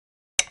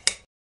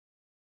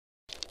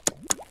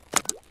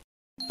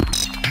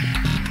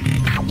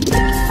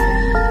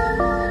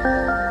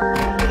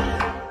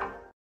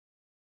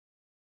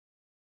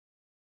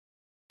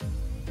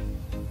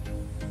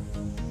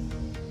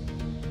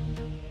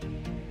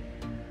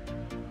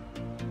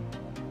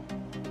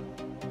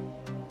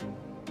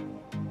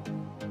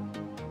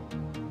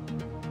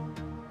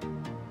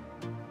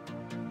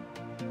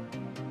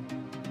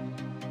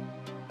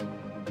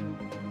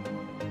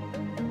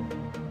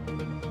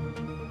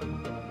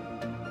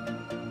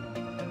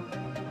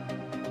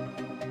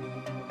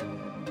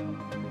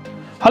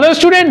Hello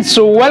students,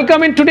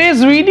 welcome in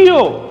today's video.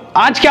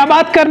 आज क्या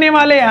बात करने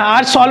वाले हैं?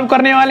 आज सॉल्व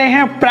करने वाले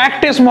हैं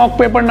practice mock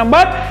paper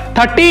number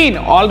 13।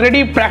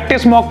 Already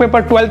practice mock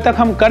paper 12 तक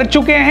हम कर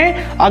चुके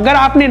हैं। अगर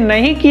आपने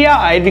नहीं किया,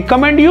 I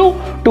recommend you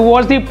to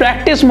watch the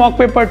practice mock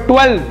paper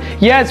 12।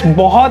 यस,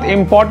 बहुत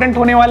इंपॉर्टेंट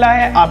होने वाला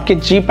है आपके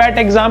जीपैट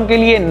एग्जाम के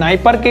लिए,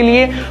 नाइपर के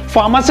लिए,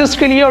 फार्मासिस्ट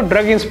के लिए और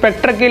ड्रग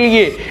इंस्पेक्टर के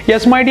लिए।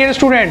 यस माय डियर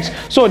स्टूडेंट्स,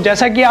 सो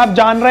जैसा कि आप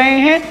जान रहे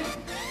हैं,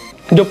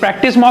 जो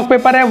प्रैक्टिस मॉक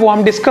पेपर है वो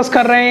हम डिस्कस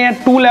कर रहे हैं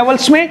 2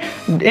 लेवल्स में,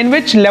 इन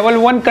which level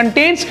 1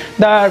 contains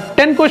the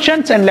 10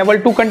 questions and level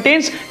 2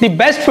 contains the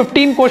best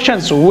 15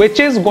 questions,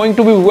 which is going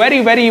to be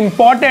very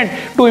important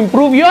to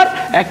improve your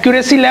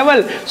accuracy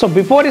level. So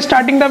before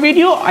starting the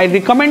video, I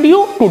recommend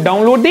you to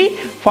download the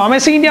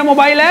Pharmacy India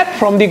mobile app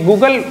from the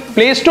Google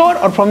Play Store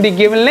or from the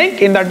given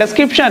link in the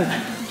description.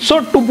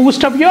 So to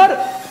boost up your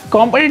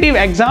competitive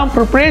exam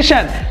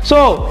preparation. So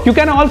you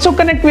can also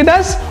connect with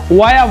us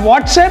via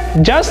WhatsApp.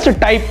 Just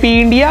type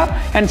PINDIA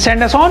and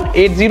send us on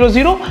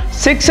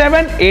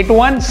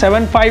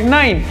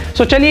 8006781759.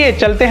 So चलिए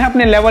चलते हैं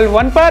अपने लेवल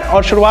 1 पर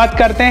और शुरुआत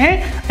करते हैं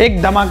एक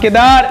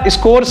धमाकेदार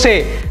स्कोर से।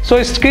 So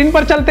स्क्रीन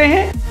पर चलते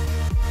हैं।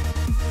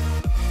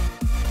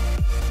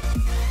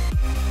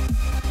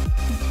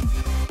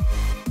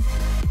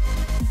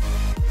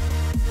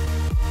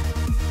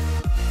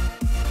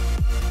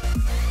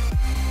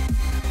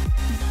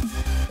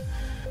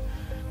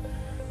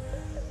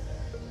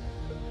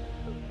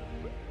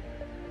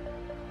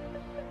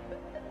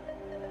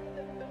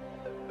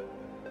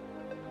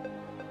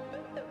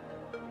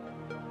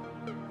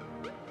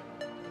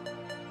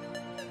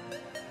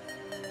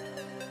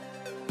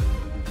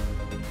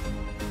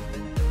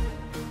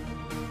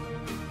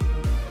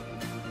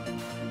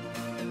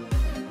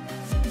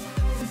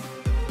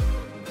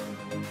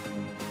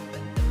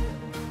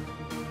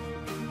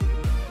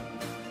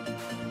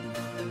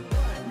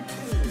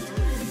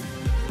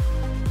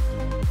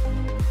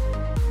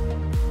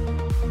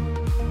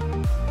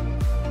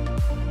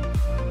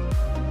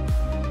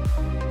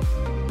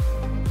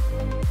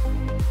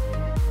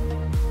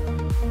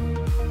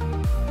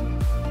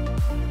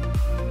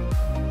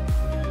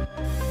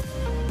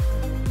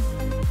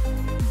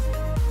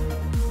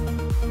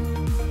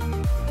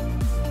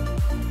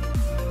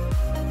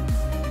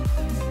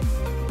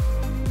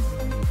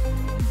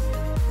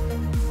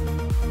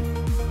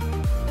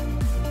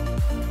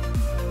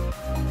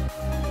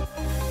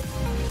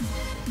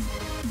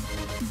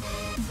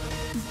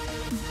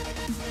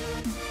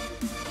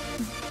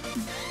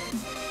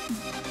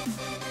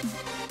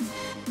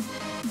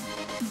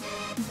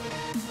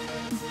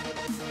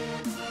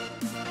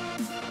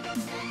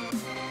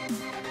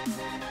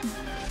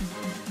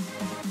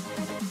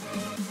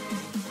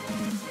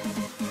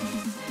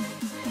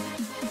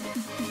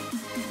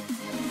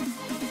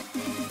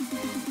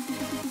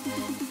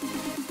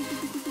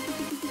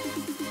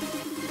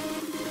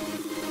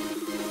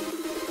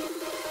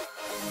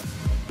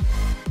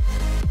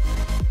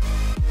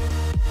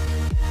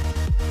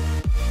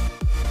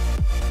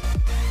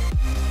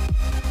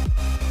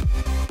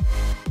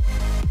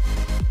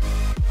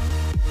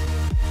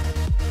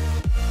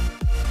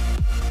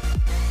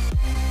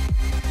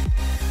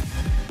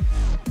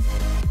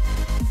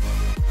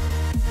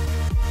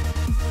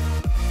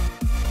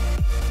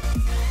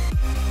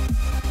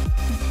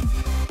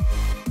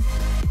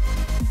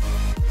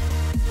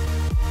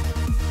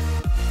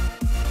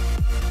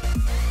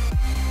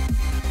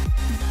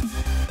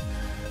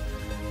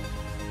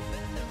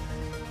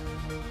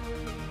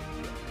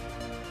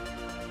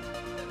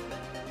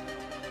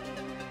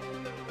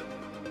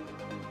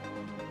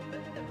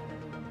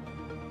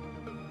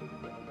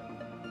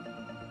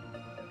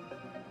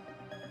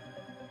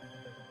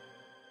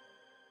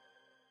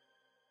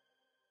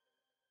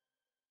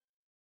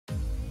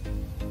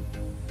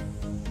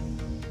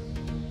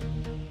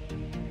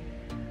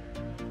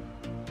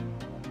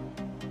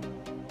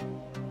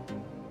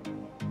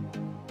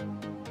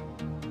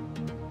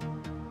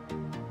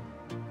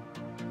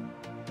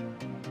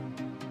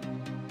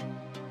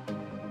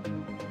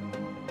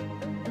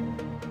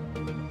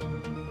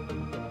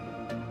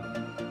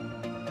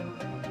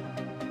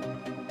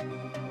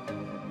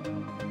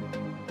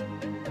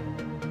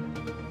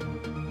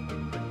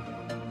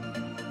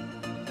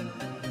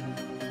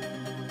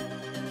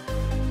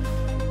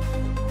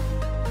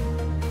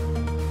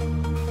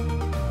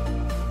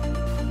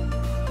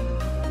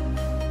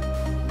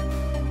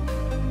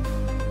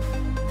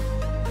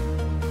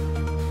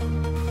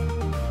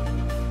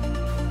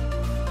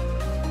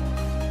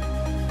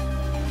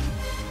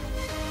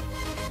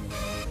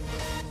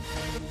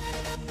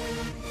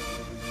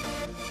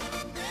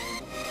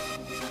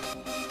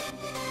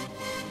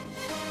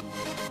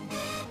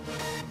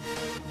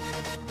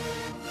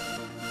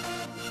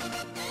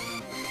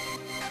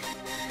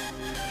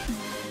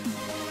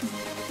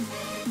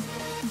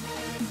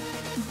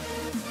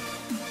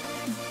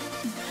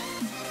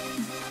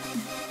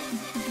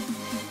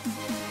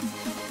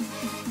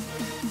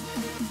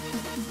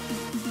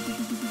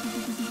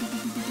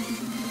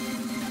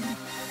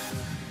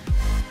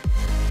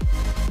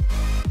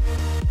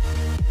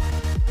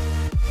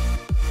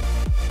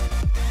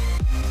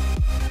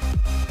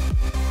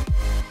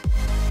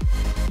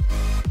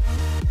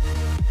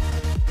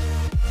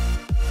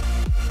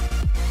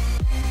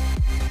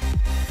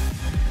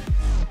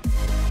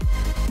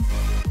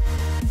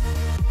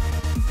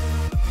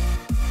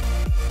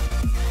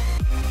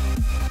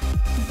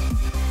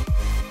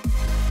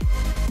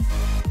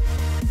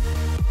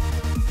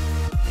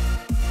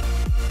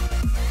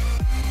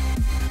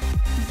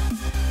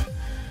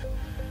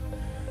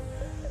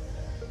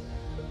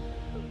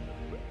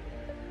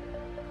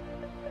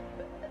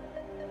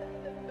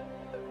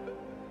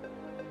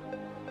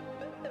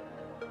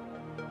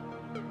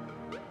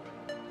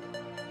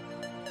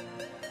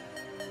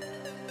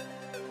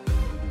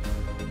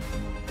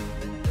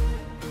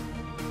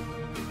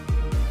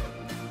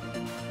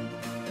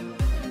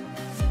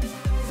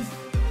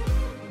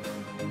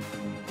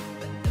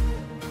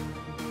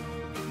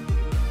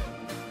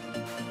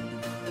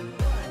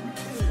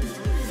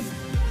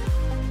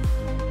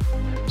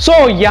 सो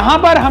यहां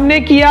पर हमने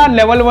किया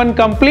लेवल 1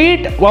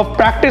 कंप्लीट व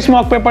प्रैक्टिस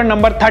मॉक पेपर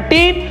नंबर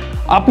 13।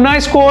 अपना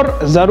स्कोर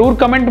जरूर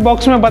कमेंट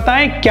बॉक्स में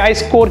बताएं, क्या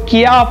स्कोर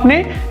किया आपने।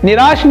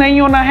 निराश नहीं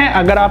होना है,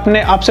 अगर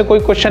आपसे कोई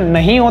क्वेश्चन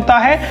नहीं होता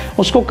है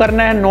उसको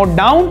करना है नोट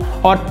डाउन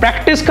और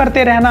प्रैक्टिस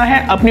करते रहना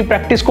है, अपनी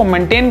प्रैक्टिस को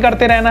मेंटेन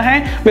करते रहना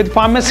है विद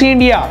फार्मेसी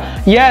इंडिया।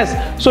 यस,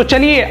 सो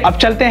चलिए अब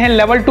चलते हैं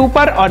लेवल 2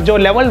 पर, और जो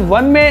लेवल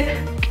 1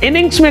 में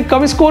इनिंग्स में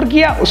कब स्कोर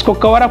किया उसको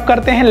कवर अप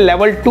करते हैं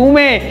लेवल 2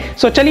 में।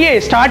 सो चलिए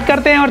स्टार्ट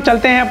करते हैं और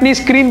चलते हैं अपनी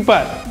स्क्रीन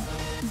पर।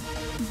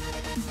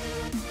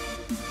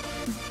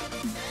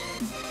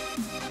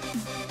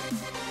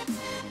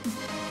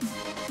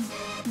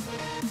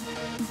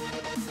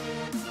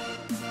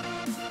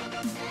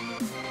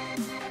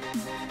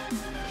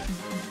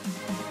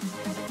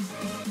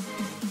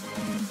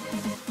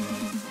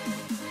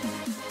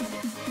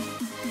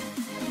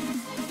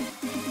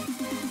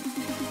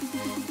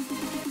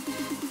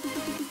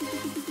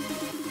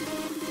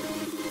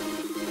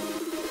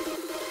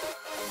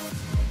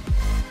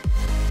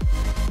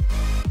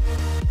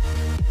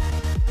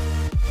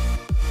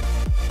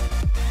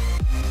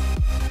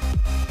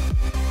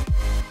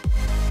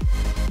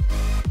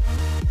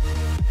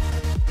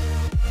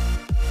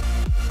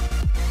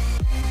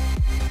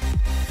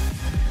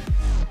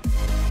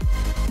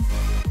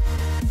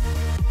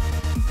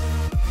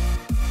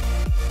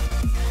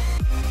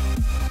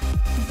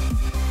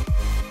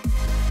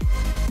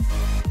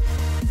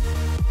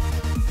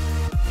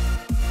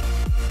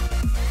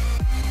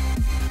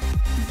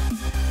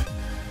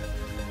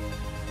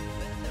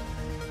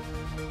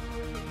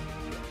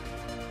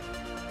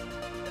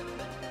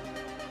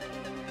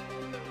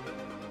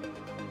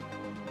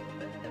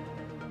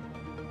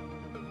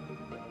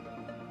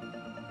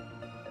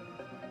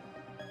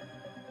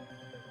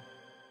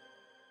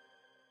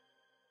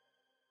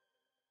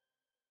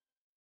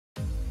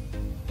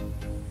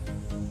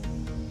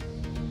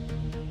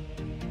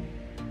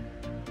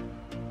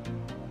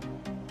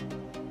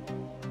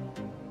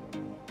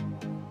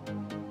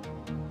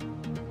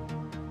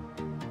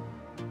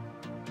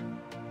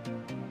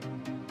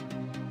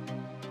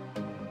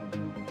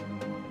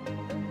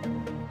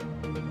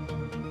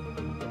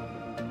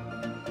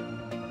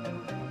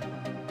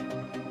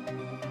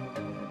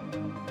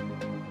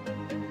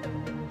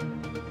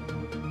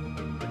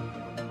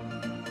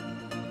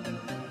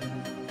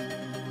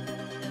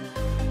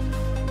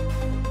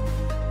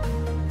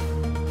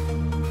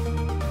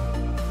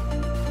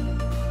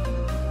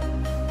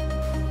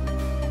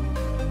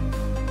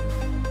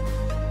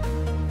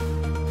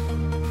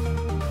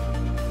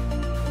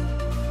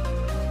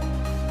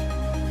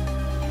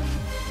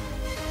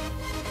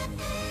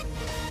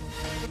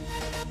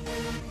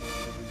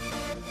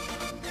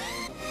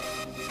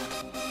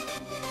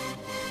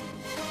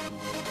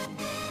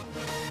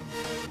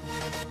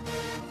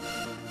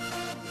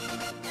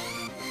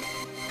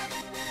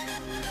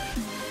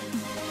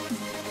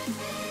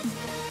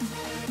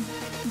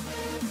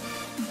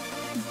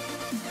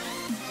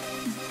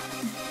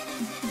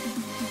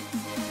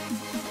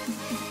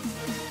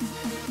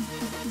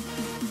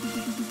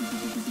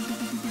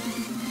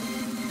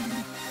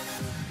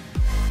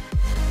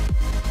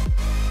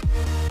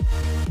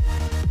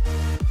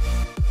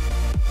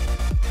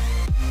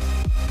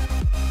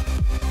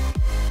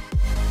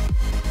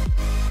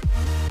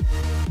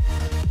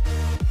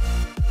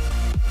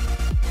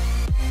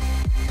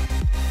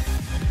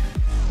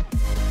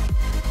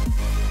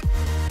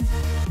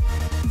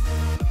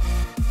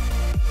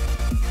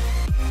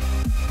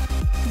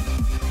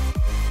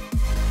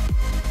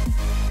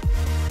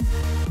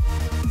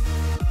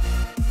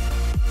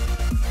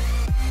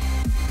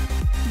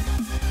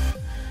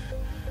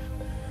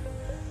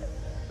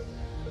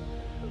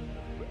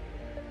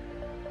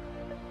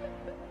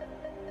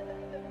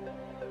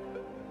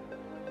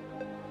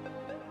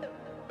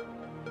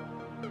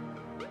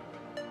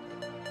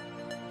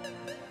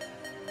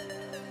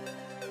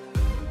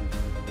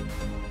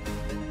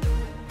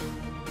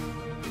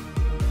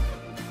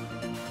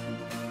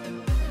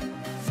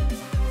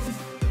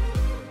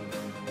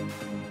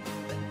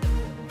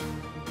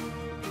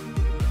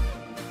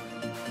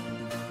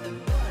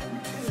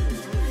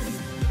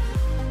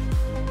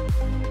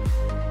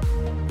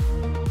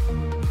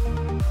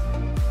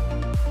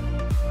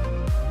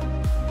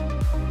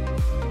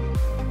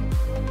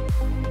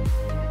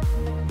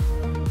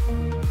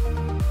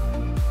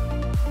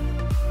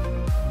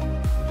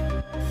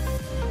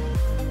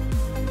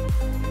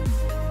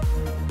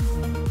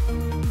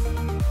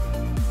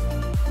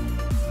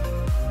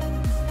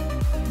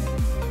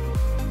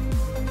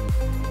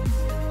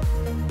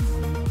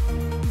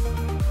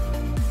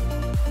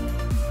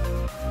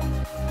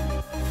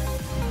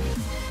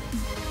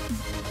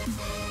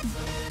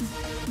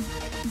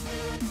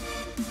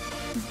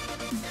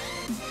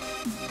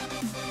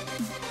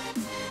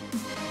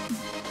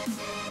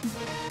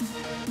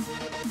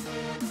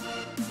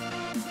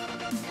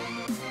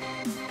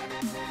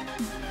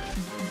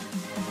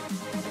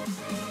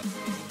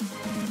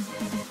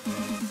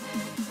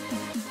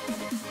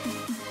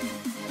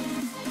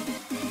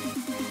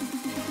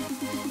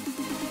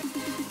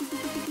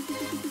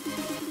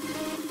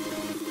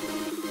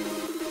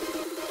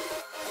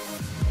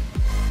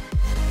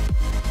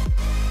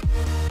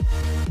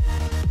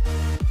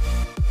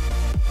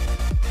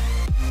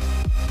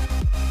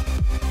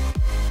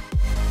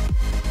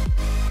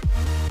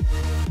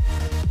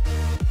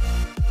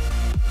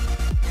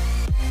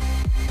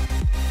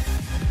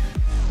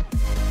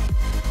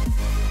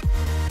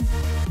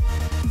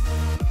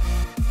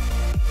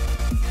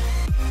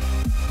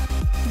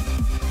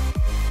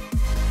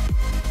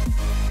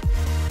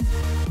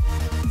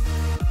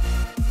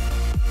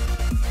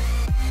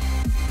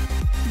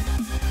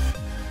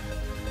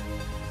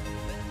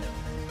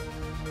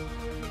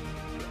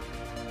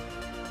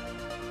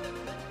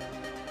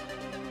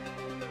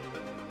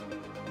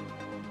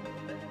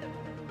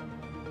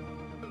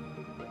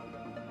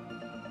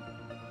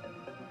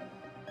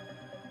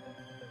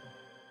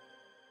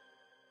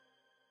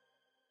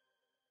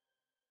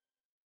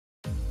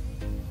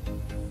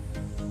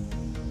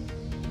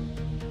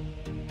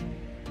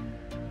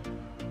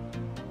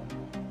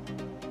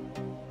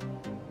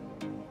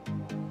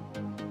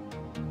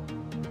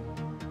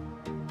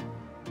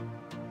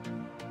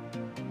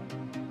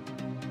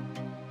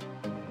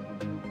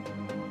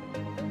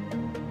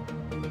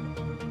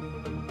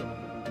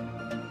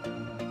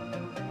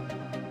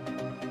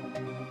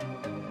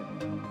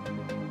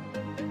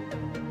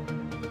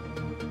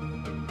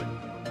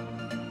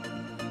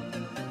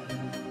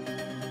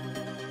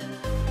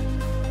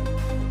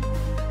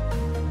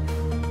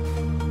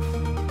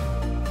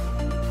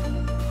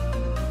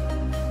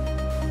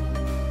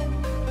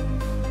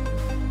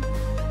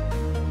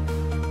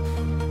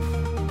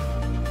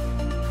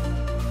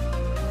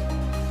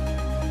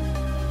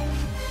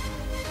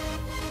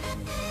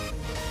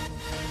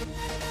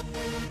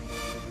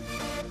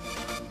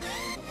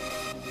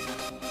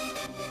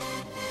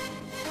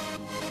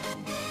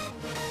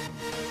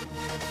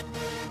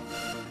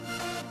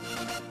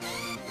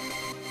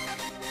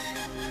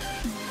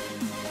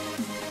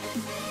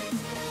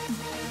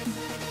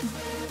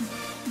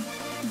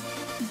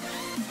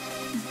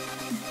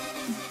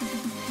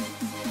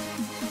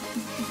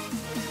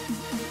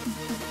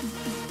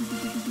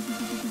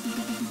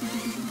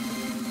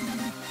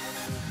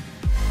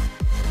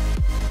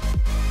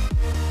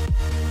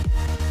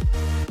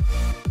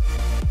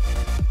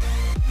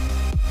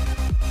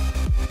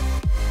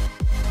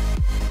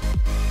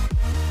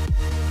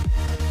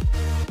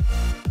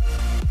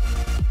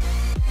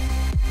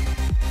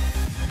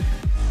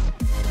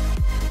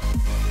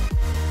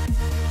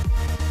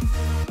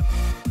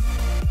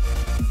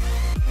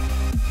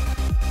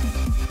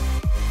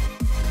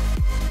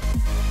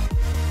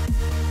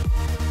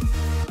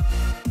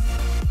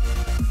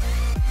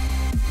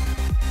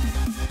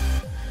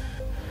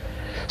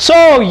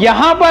 सो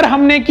यहां पर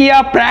हमने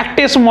किया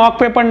practice mock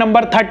paper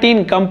number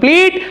 13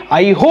 complete.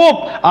 I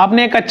hope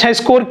आपने एक अच्छा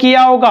स्कोर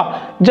किया होगा।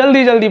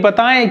 जल्दी जल्दी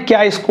बताएं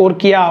क्या स्कोर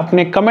किया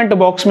आपने कमेंट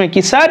बॉक्स में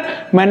कि सर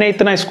मैंने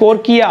इतना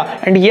स्कोर किया।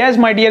 And yes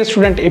my dear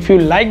student, if you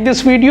like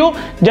this video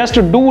just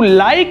do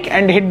like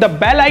and hit the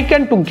bell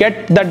icon to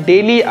get the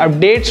daily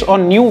updates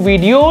on new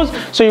videos,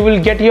 so you will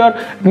get your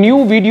new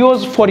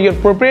videos for your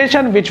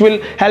preparation which will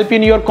help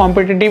in your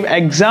competitive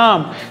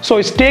exam.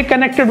 So stay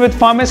connected with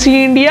Pharmacy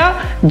India.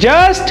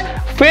 Just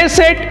face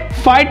it,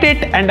 fight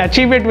it and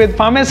achieve it with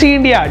Pharmacy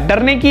India.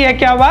 डरने की है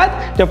क्या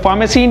बात जब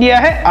Pharmacy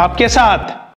India है आपके साथ।